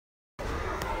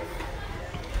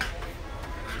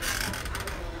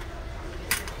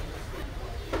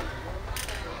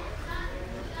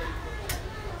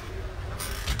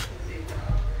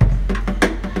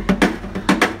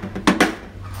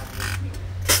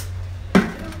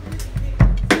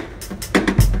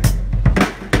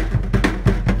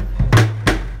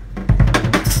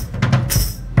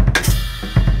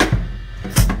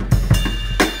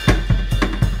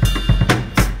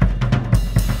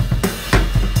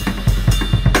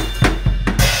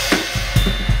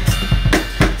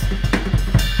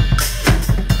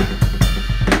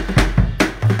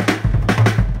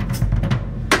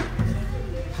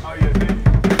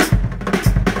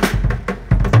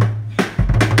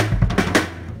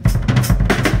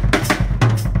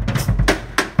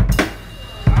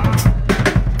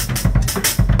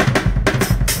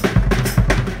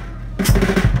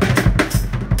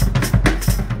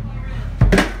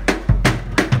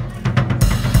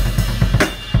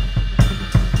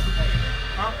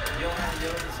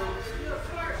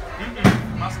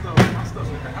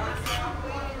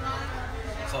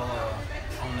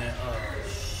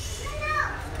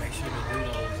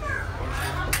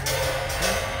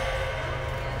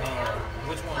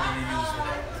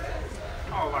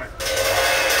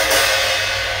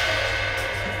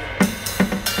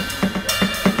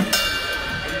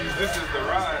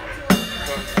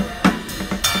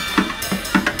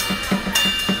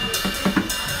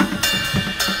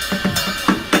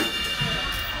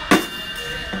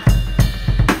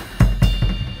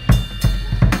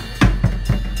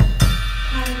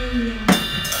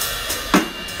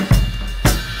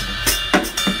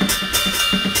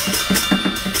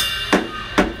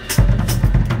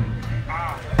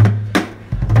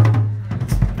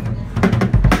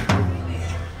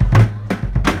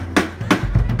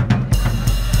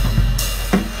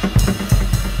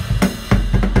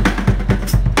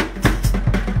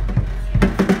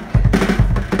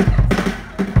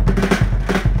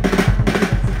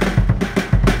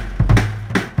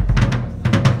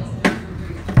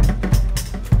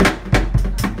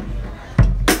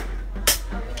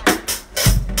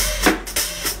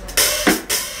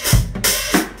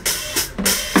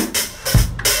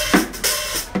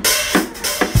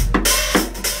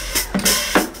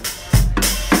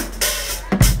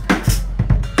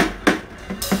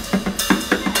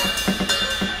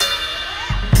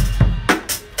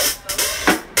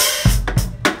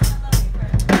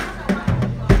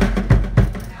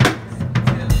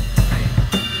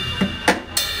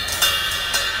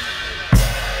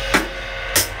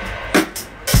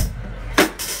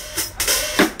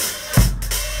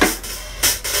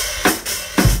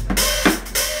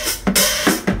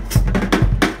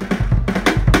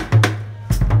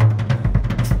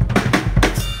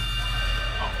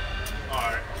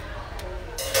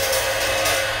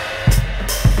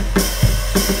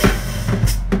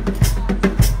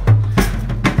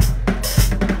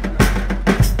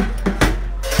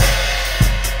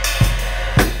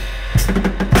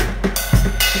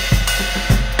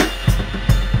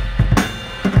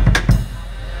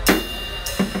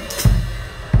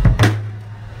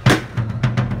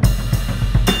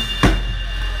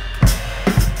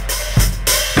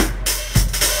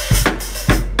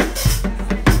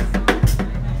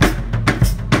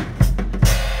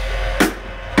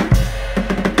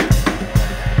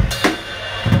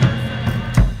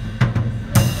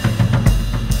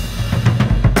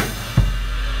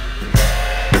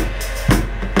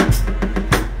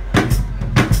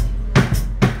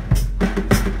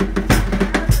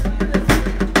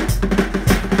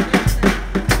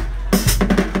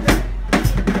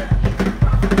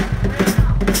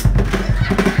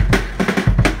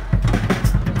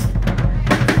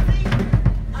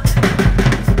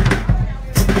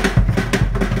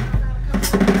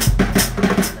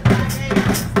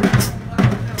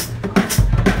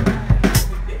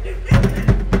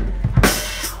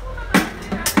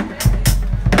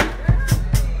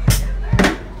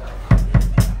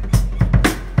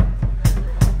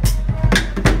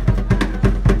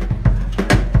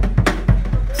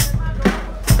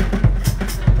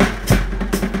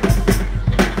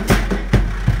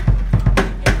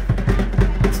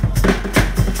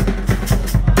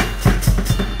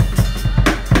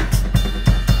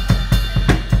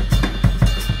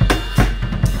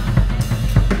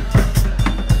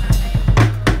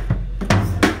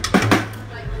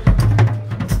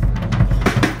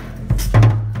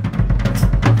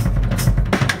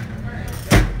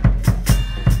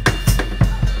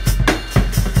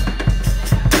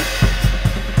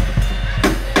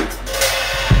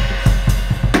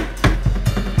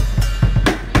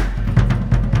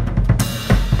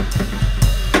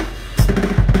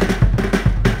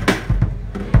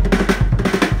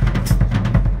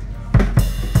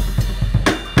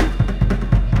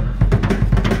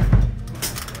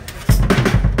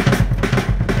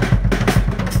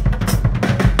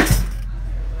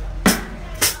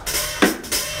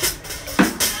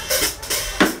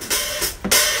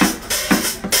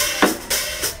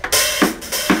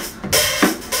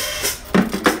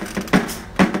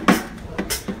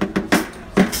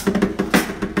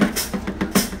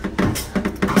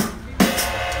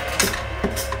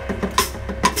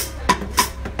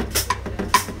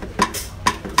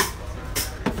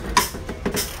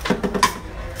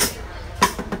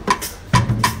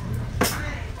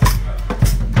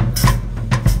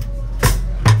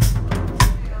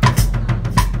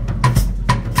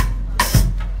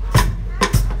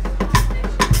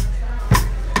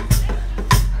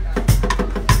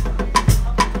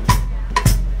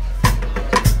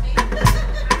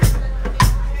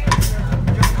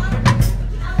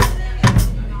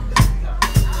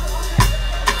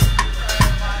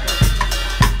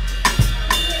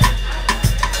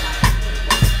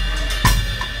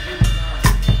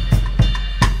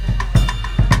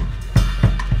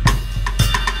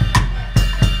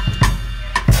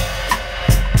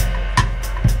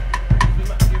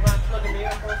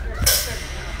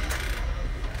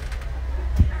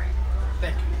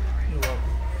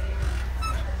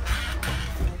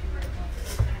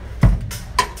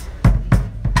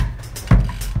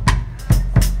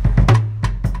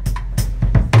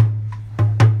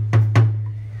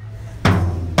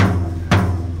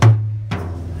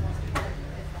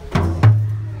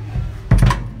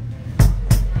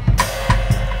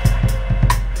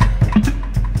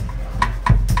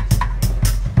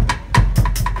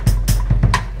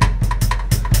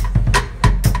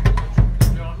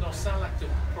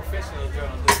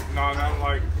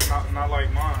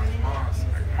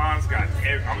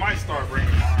might start bringing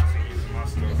mine and using my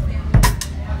stuff.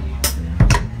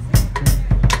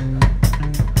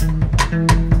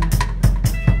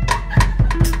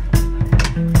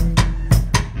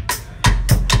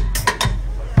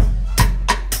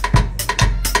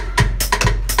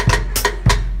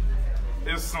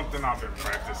 It's something I've been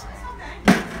practicing.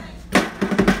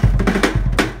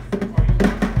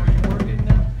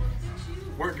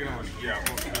 Working on it, yeah. I'm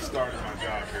going to be starting my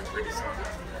job here pretty soon.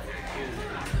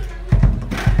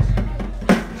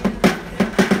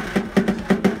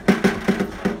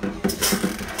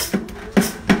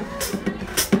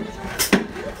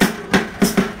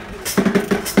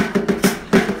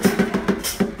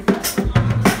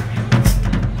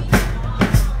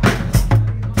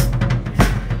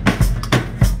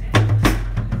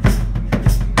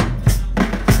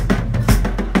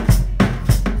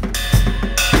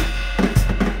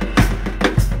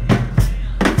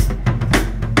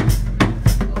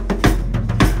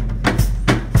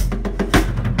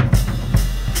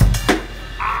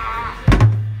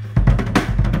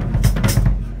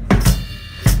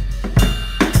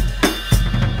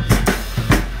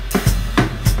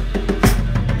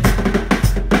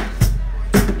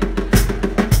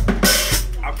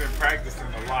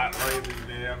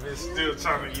 Still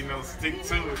trying to, stick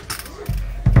to it.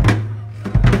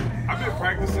 I've been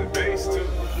practicing bass too,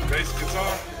 bass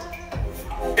guitar.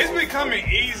 It's becoming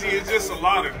easy. It's just a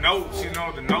lot of notes,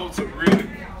 the notes are really,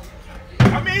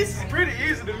 it's pretty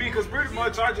easy to me because pretty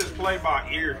much I just play by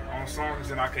ear on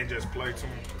songs and I can just play to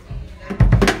them.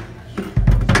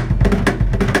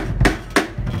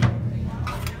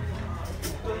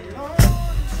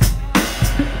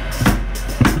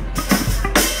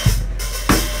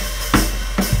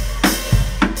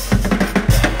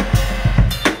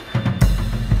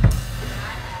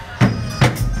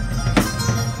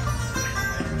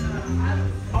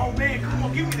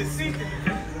 Give me the secret.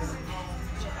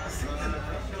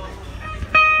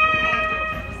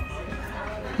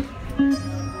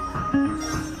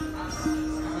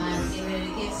 Let's get ready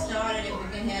to get started. If we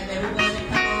can have everyone to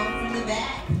come on from the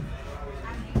back.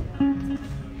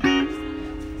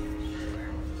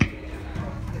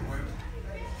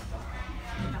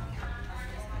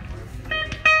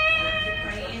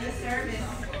 Pray in the service.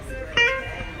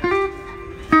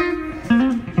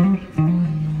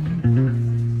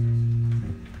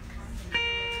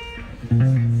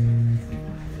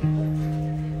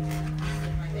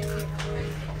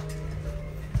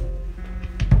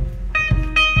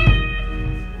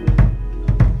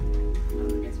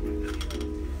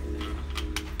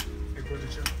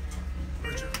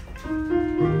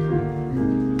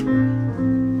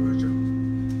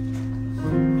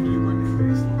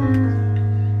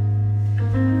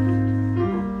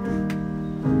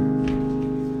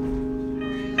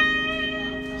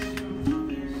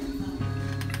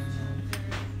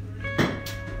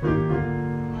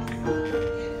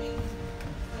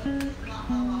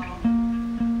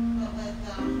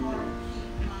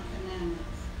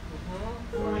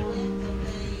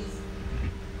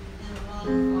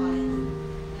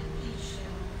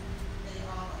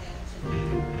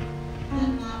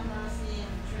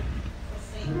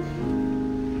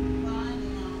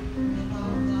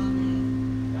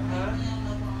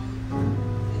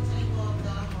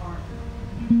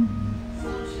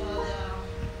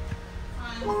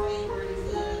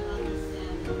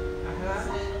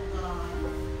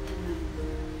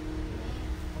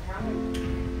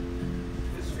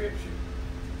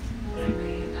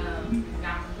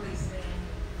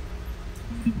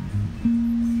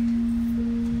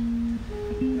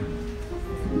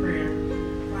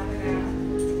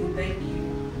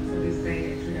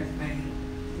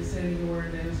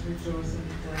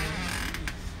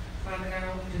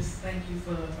 Thank you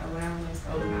for allowing us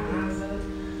to open our eyes up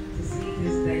to see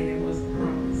this day that was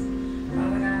promised.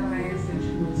 Father God, I ask that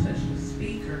you will touch the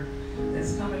speaker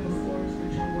that's coming before us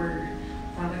with your word.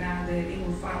 Father God, that it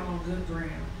will fall on good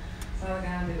ground. Father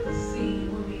God, that the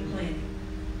seed will be planted.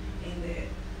 And that,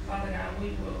 Father God, we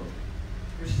will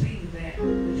receive that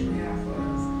which you have for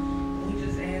us. And we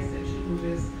just ask that you will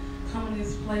just come in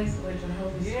this place and let your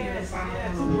Holy Spirit follow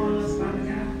upon us, Father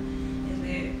God. And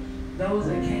that those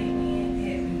that came in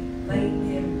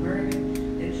laden, heavy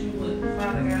burden, that you would,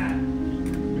 Father God,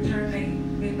 return their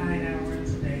midnight hour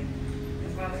today.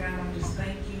 And Father God, I just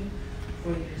thank you for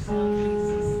your Son,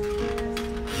 Jesus.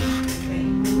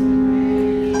 Thank you.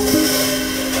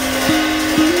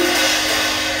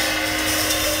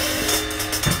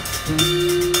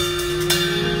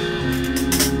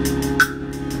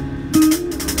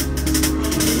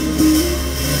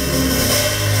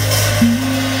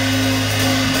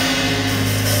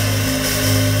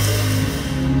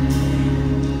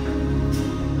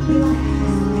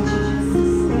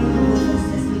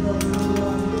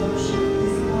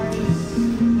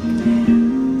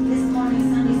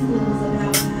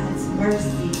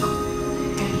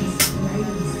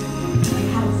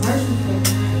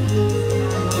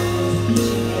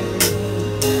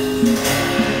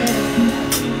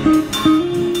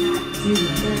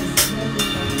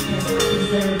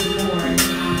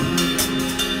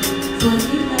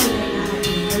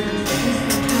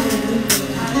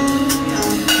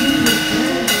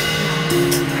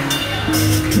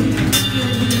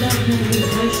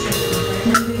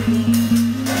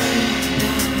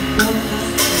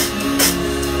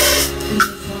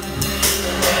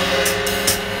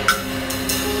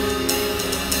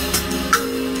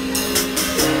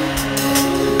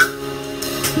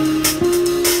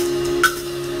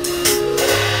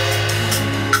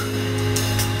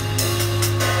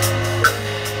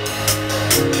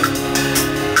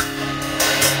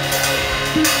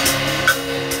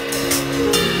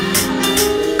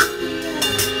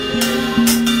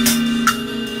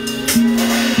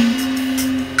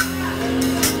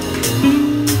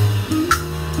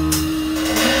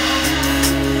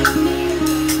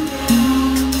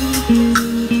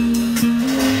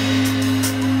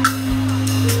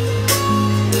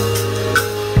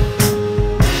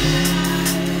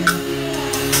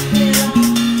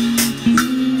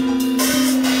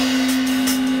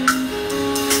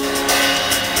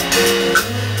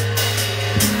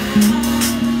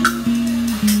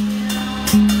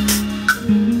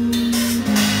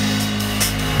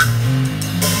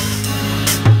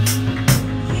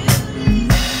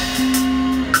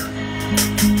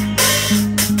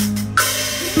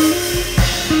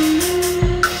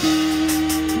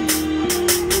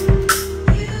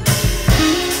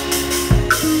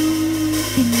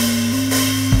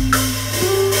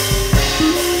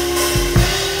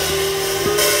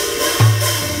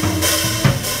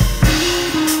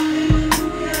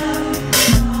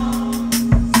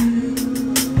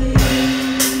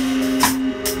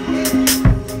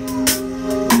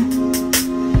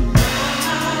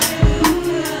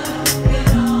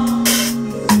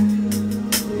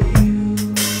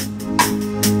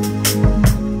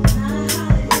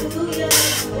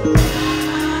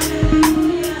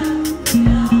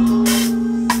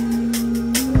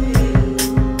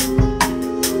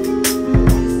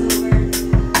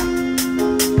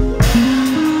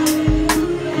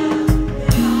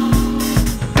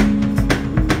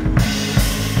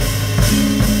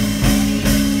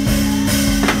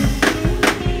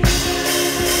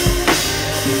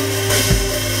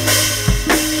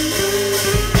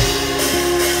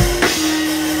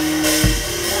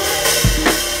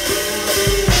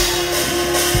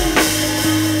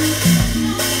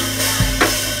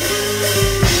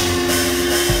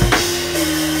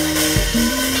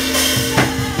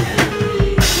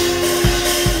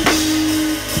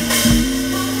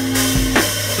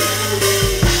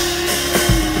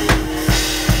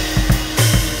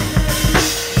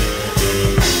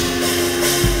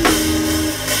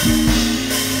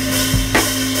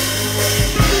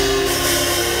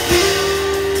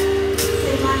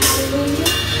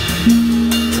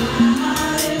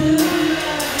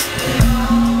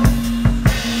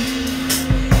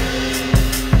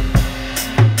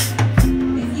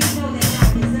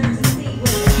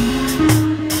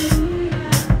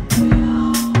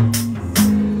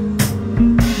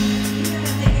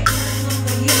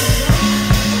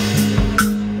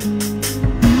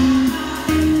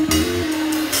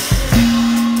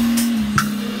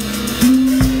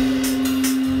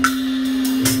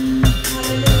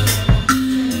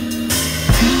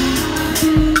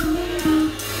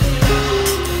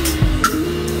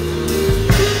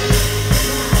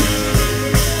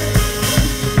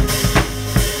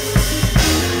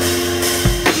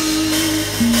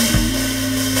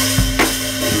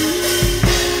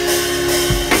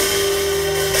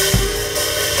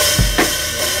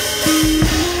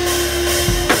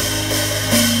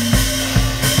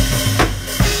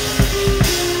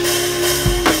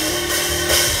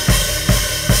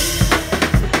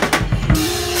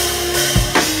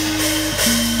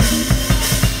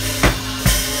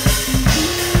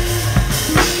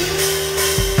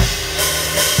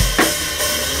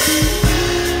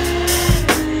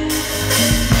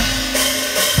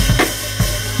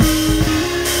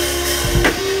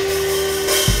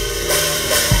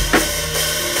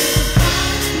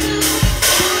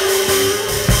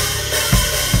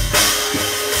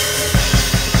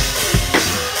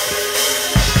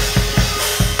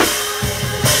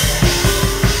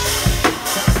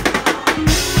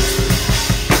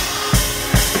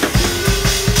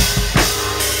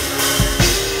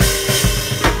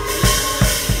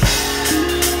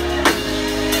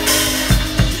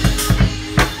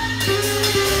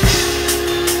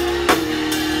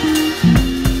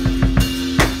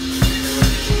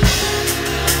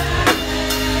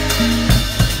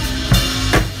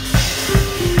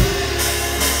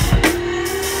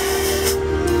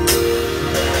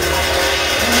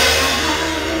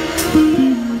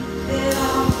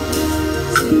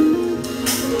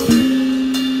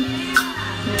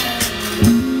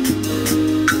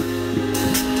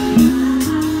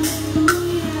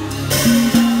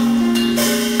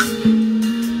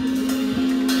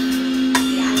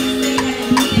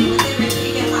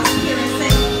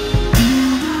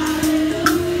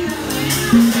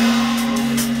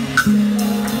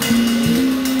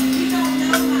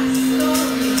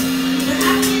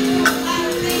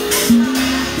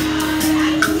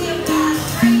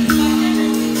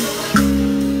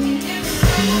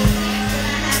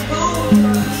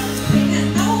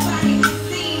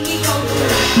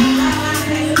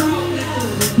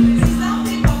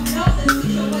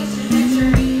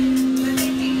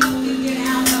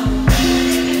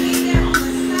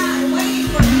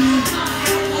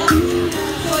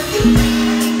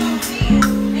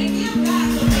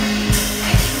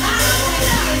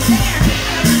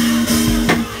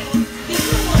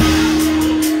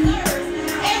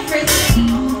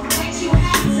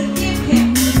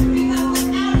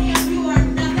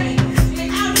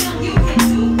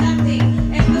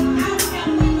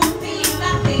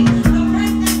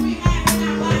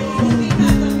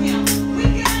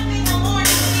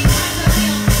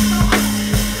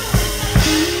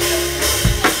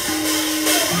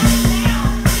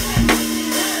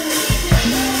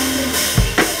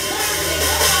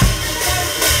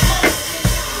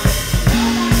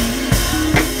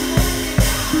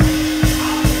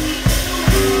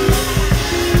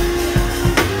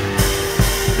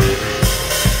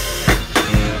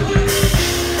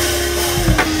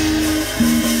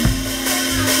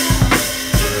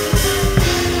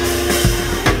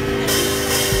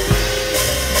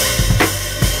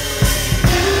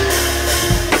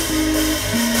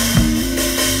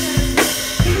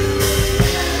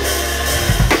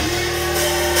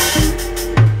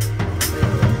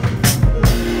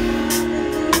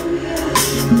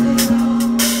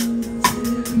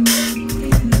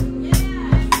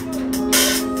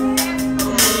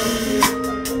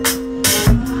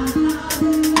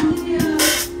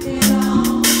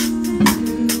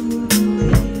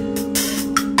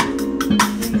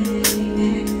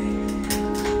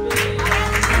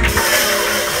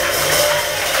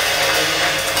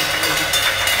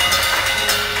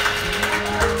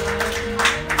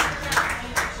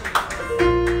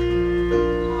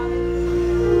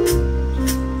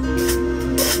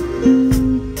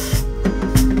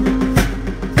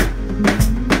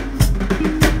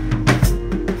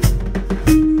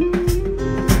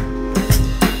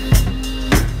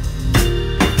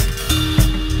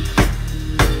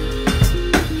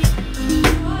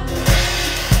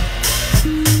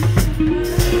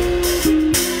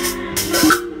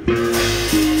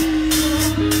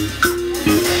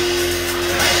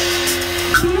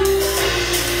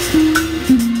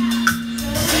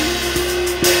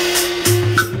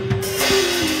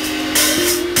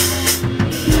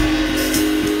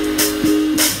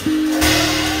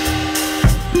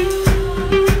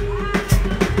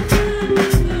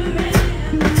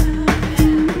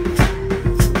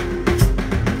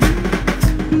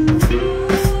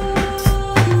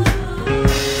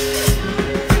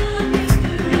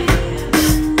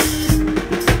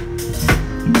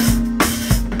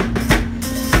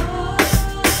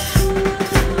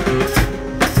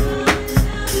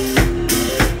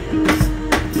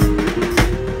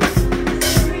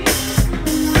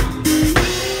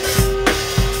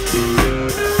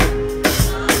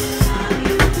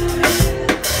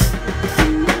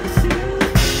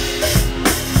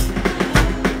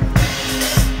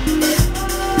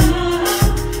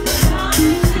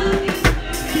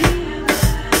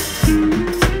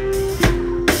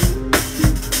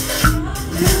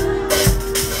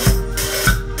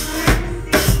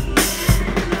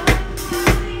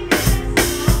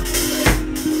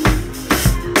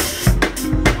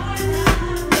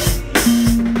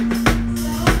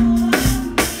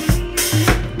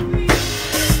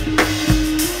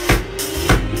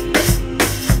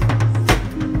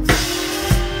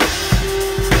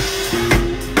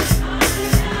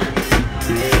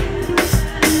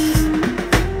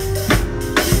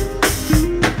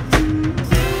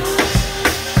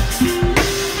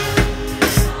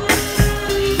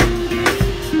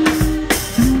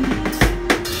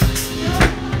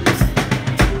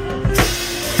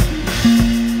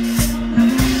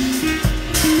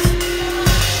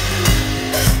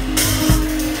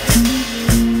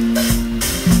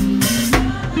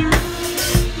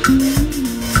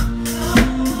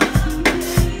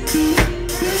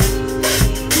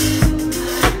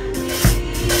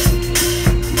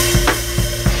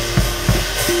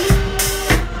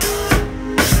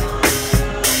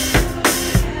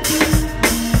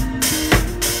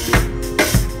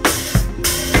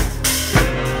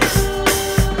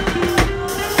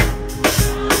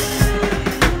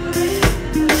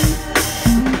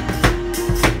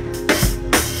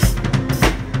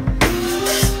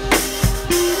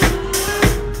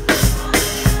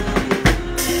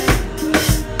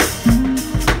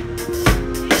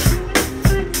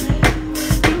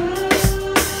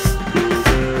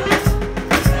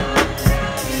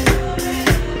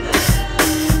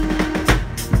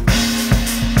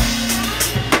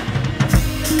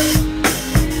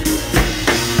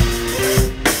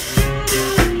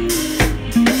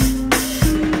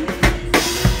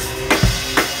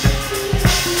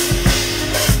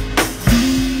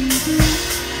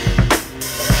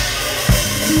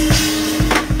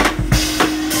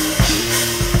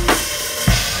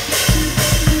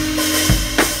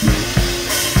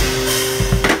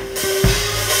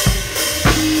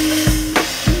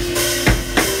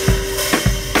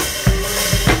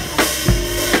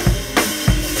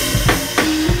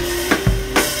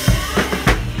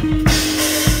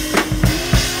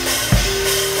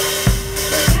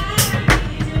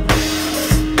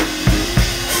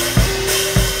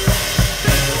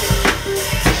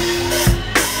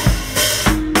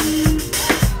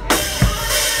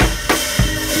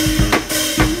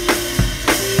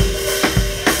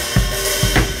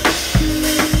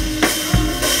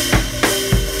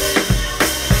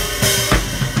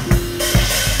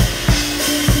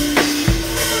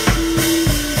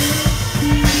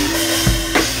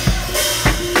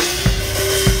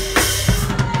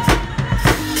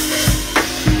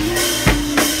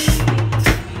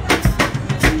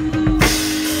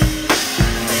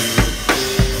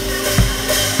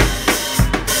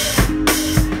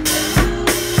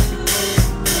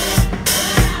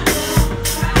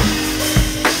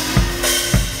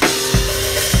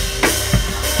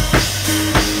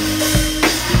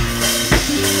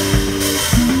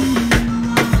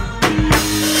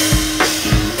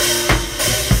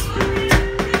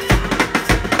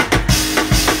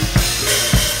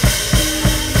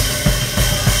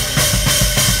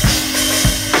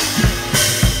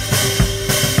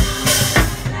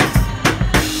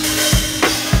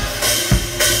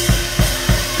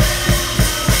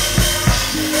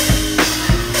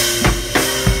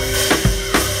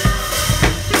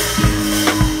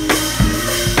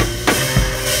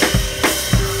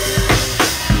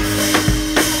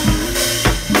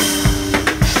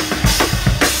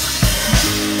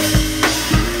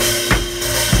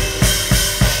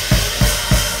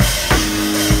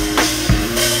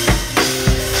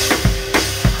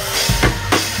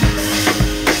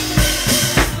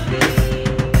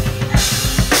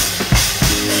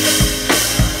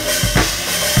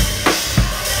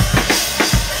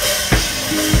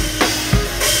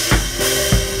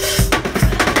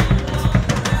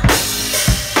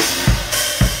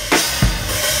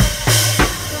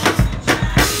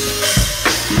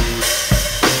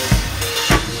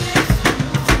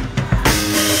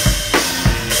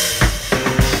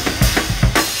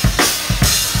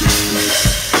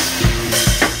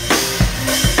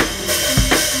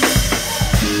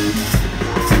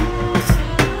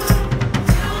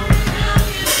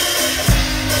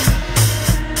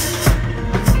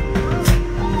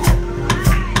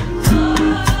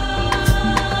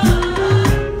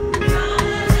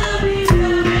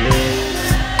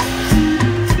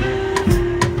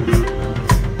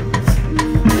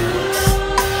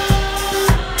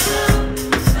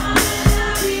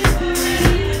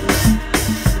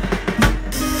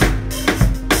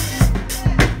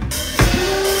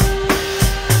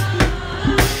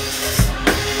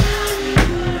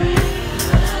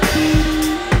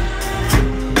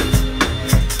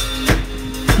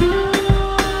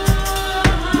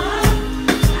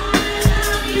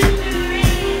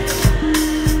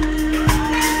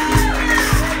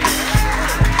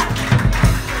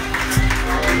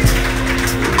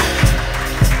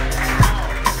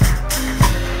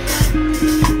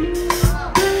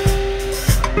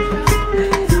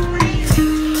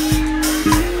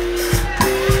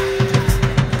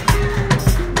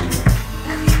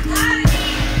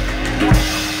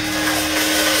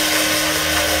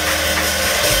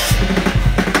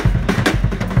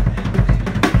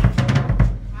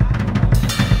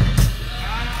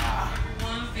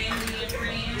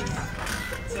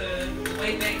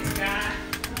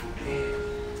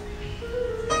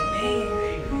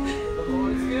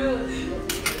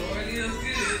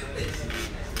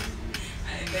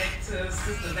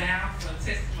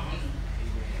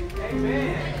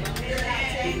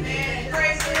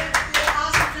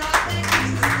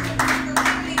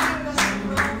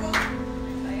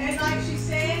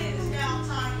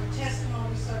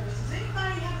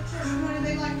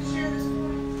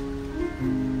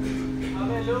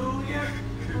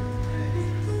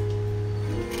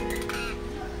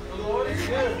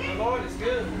 good. The Lord is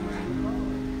good.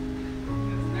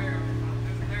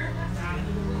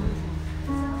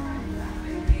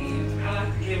 I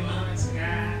like to give honor to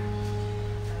God,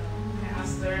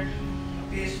 pastor,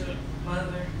 bishop,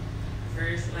 mother,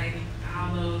 first lady,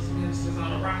 all those ministers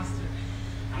on the roster.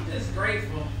 I'm just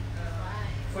grateful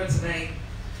for today,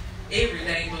 every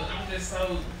day, but I'm just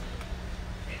so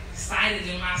excited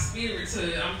in my spirit it's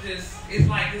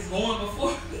like it's going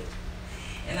before me.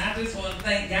 And I just want to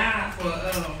thank God for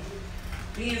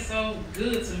being so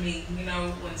good to me. You know,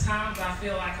 when times I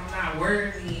feel like I'm not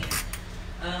worthy,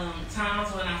 and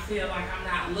times when I feel like I'm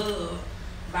not loved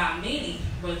by many,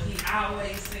 but he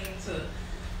always seems to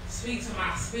speak to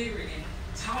my spirit and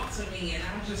talk to me, and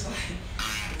I'm just like,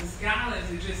 this God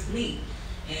is just me.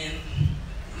 And he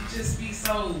just be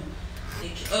so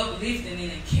uplifting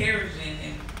and encouraging,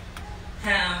 and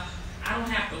how I don't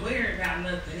have to worry about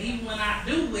nothing. Even when I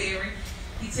do worry,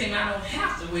 he tell me I don't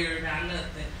have to worry about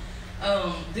nothing.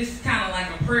 This is kind of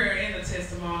like a prayer and a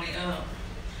testimony.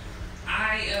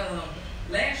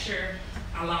 Last year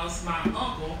I lost my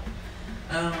uncle.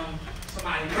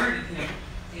 Somebody murdered him.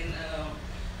 And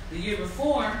the year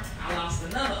before I lost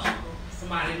another uncle.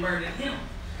 Somebody murdered him.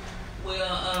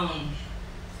 Well,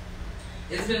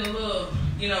 it's been a little,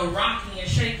 rocky and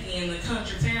shaky in the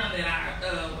country town that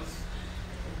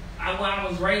I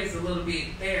was raised a little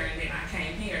bit there, and then I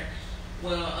came here.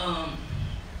 Well,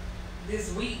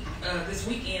 this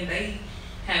weekend they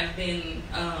have been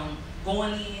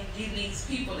going in, getting these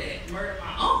people that murdered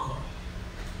my uncle.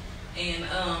 And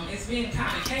it's been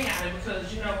kind of chaotic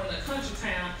because, in a country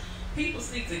town, people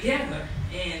stick together.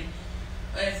 And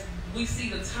as we see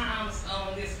the times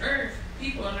on this earth,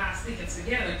 people are not sticking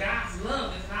together. God's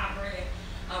love is not running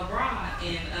abroad.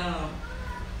 And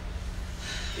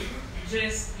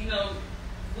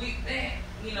with that,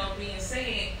 being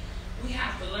said, we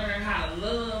have to learn how to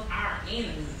love our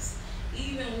enemies,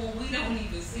 even when we don't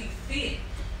even see fit,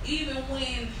 even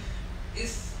when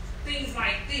it's things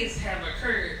like this have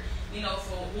occurred,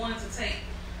 for one to take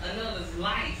another's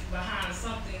life behind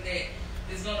something that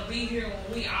is going to be here when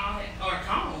we all are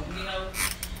gone,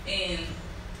 and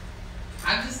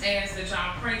I just ask that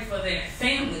y'all pray for that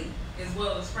family as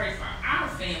well as pray for our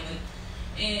family,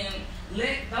 and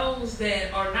let those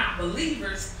that are not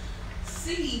believers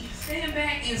stand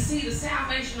back and see the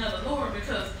salvation of the Lord,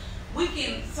 because we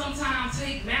can sometimes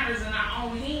take matters in our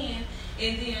own hand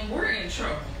and then we're in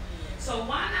trouble. So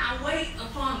why not wait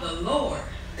upon the Lord?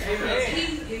 Because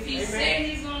if he said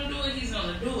he's going to do it, he's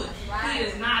going to do it. Right. He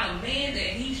is not a man that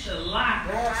he should lie,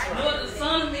 nor the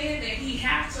son of man that he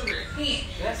have to repent.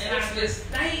 And I just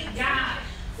thank God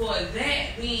for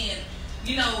that being,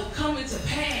 coming to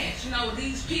pass.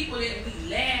 These people that we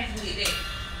laugh with, that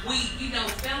we,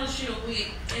 fellowship with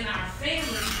in our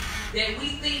family, that we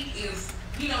think is,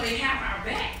 they have our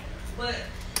back. But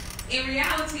in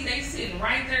reality, they sitting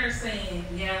right there saying,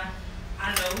 yeah,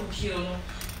 I know who killed him.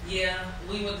 Yeah,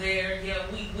 we were there. Yeah,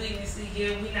 we witnessed it.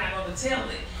 Yeah, we're not going to tell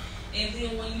it. And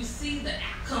then when you see the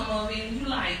outcome of it, and you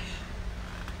like,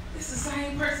 it's the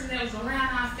same person that was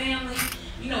around our family,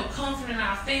 comforting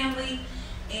our family,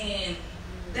 and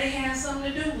they had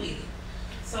something to do with it.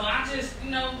 So I just,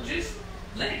 just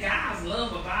let God's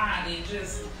love abide and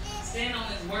just stand on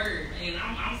his word. And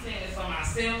I'm saying it for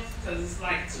myself, because it's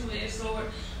like a two-edged sword.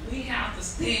 We have to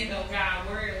stand on God's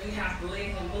word, and we have to let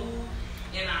him move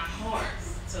in our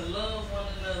hearts to love one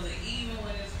another, even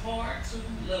when it's hard to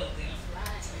love them.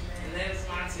 And that is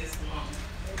my testimony.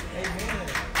 Amen.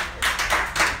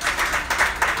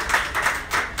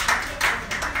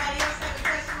 Anybody else have a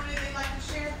testimony they'd like to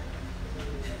share?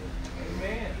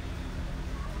 Amen.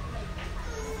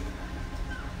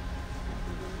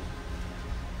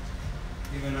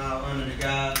 Giving our honor to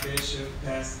God, Bishop,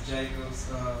 Pastor Jacobs,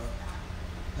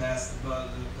 Pastor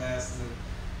Butler, Pastor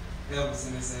Elvis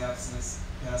in his absence,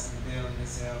 Pastor Bell in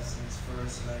his absence,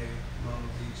 First Lady, Mama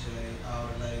BJ, all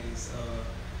the ladies.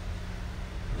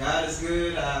 God is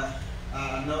good.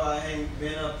 I know I ain't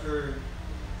been up here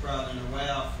probably in a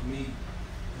while for me,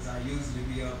 because I usually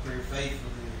be up here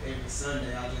faithfully every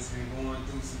Sunday. I just been going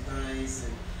through some things,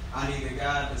 and I needed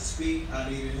God to speak. I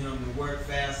needed him to work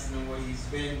faster than what he's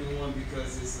been doing,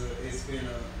 because it's been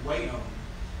a weight on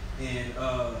me. And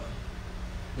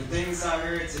the things I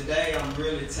heard today, I'm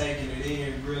really taking it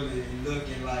in, really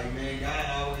looking like, man, God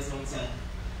always on time.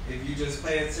 If you just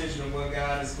pay attention to what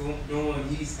God is doing,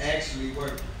 he's actually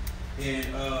working. And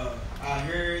I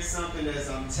heard something that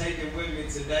I'm taking with me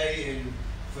today and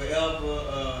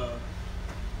forever,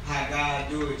 how God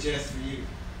do it just for you.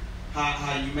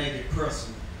 How you make it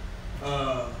personal.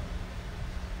 I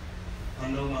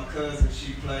know my cousin,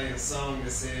 she played a song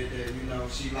that said that,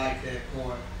 she liked that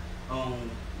part on,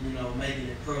 making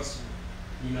it personal.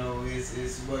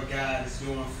 It's what God is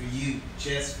doing for you,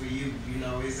 just for you.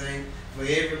 It ain't for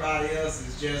everybody else,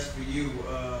 it's just for you.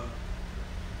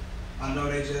 I know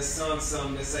they just sung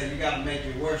something that say you got to make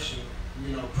it worship,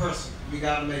 personal. You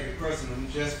got to make it personal,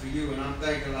 just for you. And I'm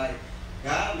thinking, like,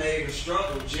 God made a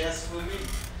struggle just for me.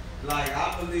 Like,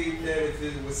 I believe that if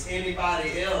it was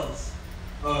anybody else,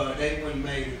 they wouldn't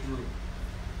made it through.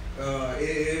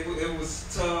 It was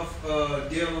tough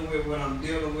dealing with what I'm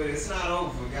dealing with. It's not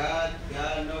over. God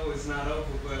knows it's not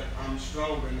over, but I'm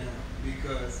stronger now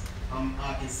because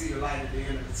I can see the light at the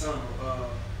end of the tunnel.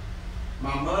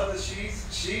 My mother, she's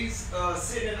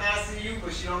sitting in ICU,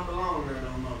 but she don't belong there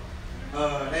no more.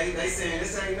 They saying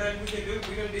this ain't nothing we can do.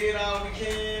 We done did all we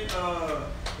can,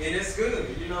 and it's good.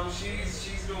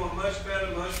 She's doing much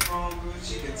better, much stronger.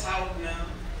 She can talk now.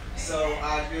 So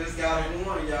I just gotta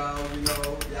warn y'all,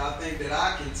 y'all think that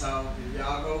I can talk, if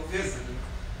y'all go visit her,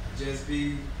 just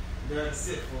be there to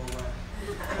sit for a while.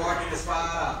 Parking is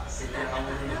 $5 if y'all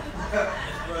want to know.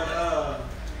 But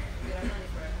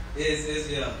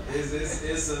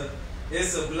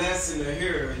it's a blessing to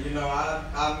hear her.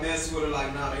 I mess with her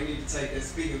like, nah, they need to take that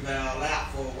speaking valve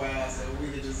out for a while so we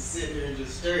can just sit here and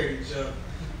just stare at each other.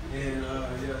 And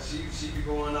she be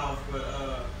going off, but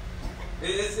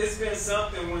it's been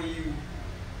something when you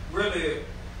really,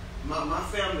 my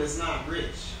family is not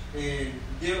rich, and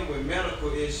dealing with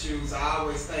medical issues, I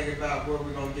always think about where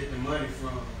we're going to get the money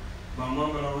from. My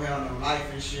mama don't have no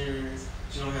life insurance,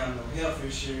 she don't have no health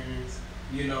insurance,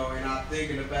 and I'm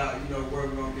thinking about, where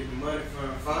we're going to get the money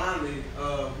from. Finally,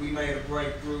 we made a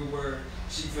breakthrough where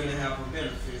she finna have her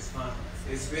benefits finally.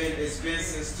 It's been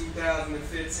since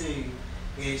 2015,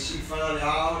 and she finally,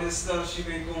 all this stuff she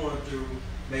been going through,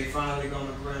 they finally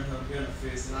gonna grant her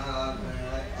benefits, and I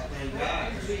thank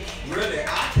God. Really,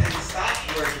 I can't stop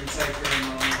working to take care of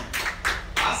my mom.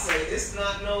 I say it's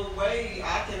not no way.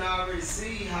 I can already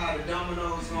see how the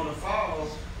dominoes gonna fall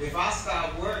if I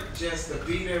stop work just to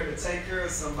be there to take care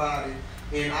of somebody,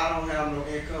 and I don't have no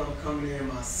income coming in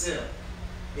myself,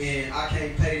 and I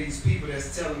can't pay these people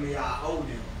that's telling me I owe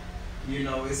them.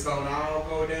 It's gonna all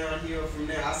go downhill from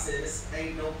there. I said this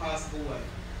ain't no possible way.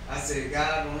 I said,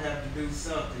 God gonna have to do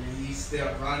something, and he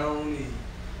stepped right on in.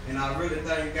 And I really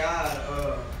thank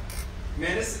God.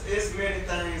 Man, it's many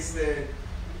things that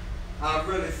I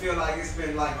really feel like it's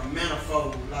been like a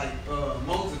manifold, like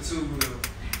multitude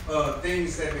of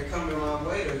things that been coming my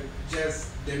way to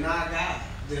just deny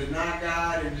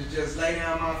God and to just lay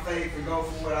down my faith and go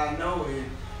for what I know. And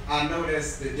I know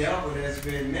that's the devil that's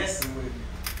been messing with me.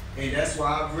 And that's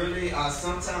why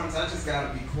sometimes I just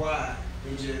gotta be quiet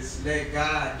and just let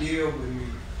God deal with me.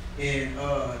 And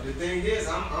the thing is,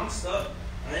 I'm stubborn.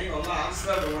 I ain't gonna lie, I'm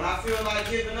stubborn. When I feel like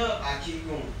giving up, I keep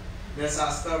going. That's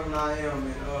how stubborn I am.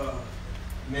 And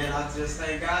man, I just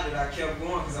thank God that I kept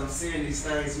going because I'm seeing these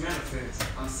things manifest.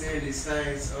 I'm seeing these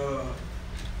things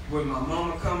with my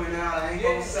mama coming out. I ain't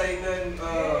gonna say nothing.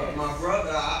 My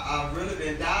brother, I've really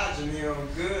been dodging him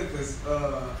good because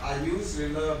I usually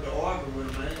love to argue with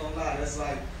him. I ain't gonna lie, that's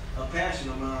like a passion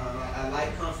of mine. I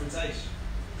like confrontation.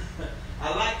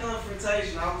 I like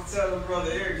confrontation. I was telling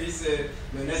Brother Eric, he said,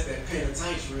 man, that's that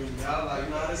penitentiary. I was like,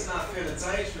 no, that's not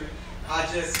penitentiary. I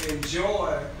just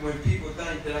enjoy when people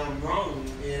think that I'm wrong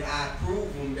and I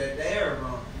prove them that they're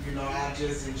wrong. I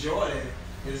just enjoy that.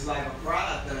 It's like a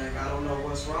pride thing. I don't know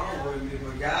what's wrong with me,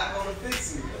 but God gonna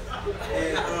fix me.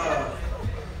 And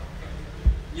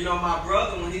my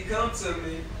brother, when he come to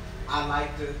me, I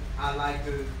like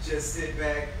to just sit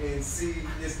back and see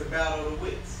it's the battle of the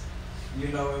wits.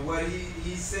 And what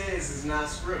he says is not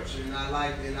scripture, and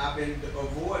I've been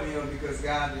avoiding him because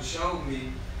God has showed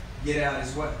me get out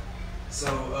his way. So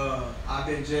I've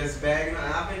been just bagging on.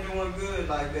 I've been doing good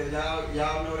like that.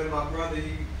 Y'all know that my brother,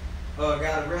 he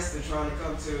got arrested trying to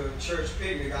come to a church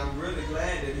picnic. I'm really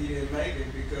glad that he didn't make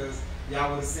it because y'all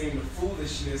would have seen the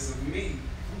foolishness of me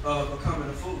becoming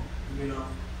a fool,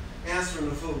 answering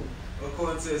the fool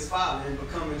according to his father and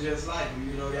becoming just like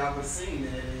him. Y'all would have seen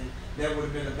that, and that would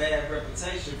have been a bad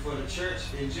reputation for the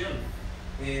church in general.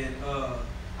 And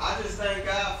I just thank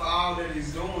God for all that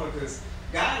he's doing because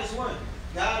God is working.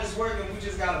 God is working. We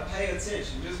just got to pay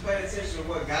attention. Just pay attention to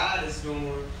what God is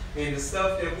doing and the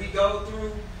stuff that we go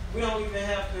through. We don't even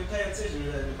have to pay attention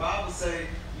to that. The Bible says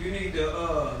you need to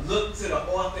look to the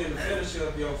author and the finisher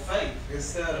of your faith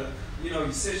instead of,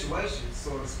 your situation,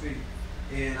 so to speak.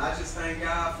 And I just thank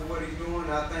God for what he's doing.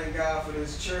 I thank God for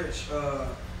this church.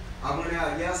 I went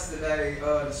out yesterday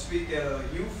to speak at a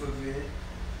youth event,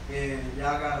 and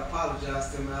y'all got to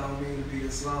apologize to me. I don't mean to be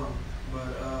this long,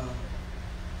 but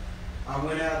I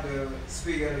went out to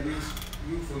speak at a youth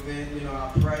youth event, you know,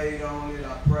 I prayed on it.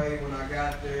 I prayed when I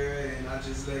got there, and I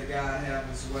just let God have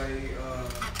His way.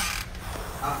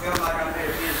 I felt like I made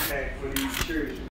an impact for these children.